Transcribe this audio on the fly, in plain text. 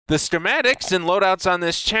The schematics and loadouts on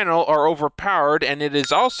this channel are overpowered, and it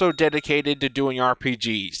is also dedicated to doing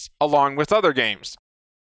RPGs, along with other games.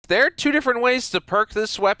 There are two different ways to perk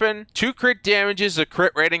this weapon. 2 crit damages, a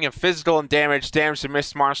crit rating of physical and damage to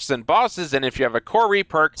missed monsters and bosses, and if you have a core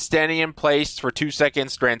reperk, standing in place for 2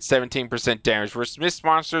 seconds grants 17% damage versus missed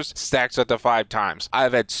monsters, stacks up to 5 times.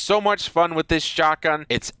 I've had so much fun with this shotgun,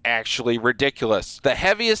 it's actually ridiculous. The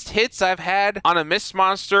heaviest hits I've had on a missed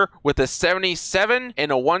monster with a 77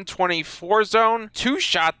 in a 124 zone,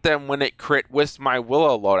 2-shot them when it crit with my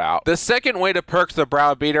Willow loadout. The second way to perk the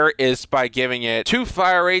Browbeater is by giving it 2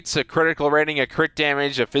 fire rates, a critical rating, a crit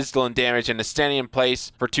damage, a physical and damage, and a standing in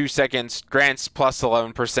place for 2 seconds, grants plus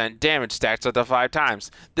 11% damage, stacks up to 5 times.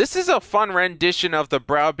 This is a fun rendition of the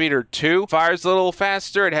Browbeater 2. Fires a little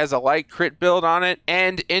faster, it has a light crit build on it,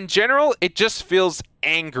 and in general, it just feels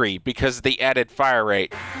angry because of the added fire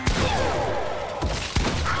rate.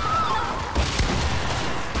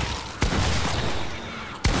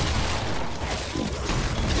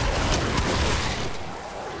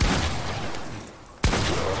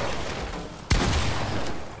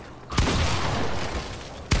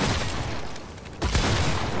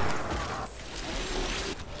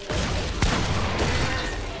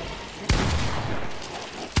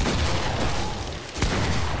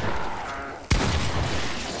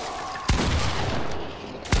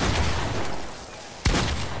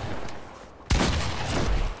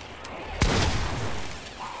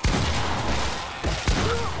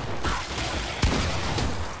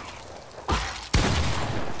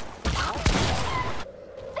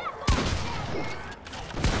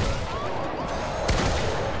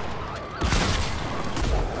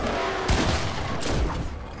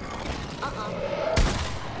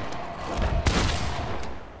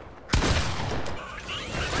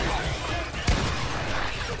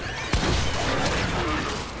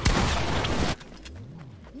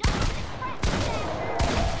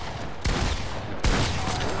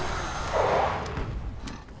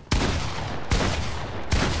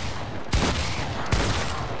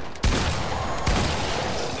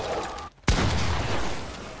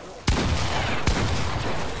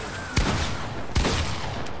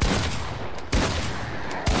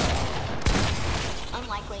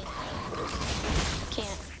 Can't.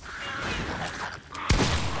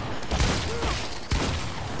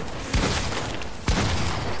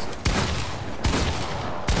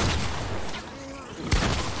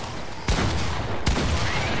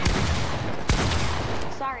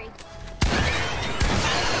 Sorry.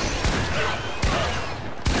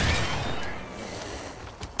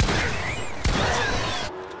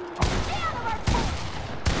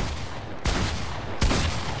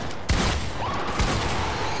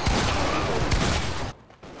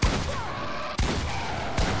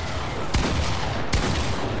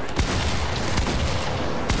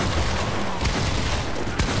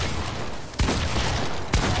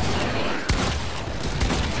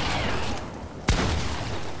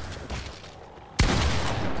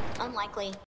 Unlikely.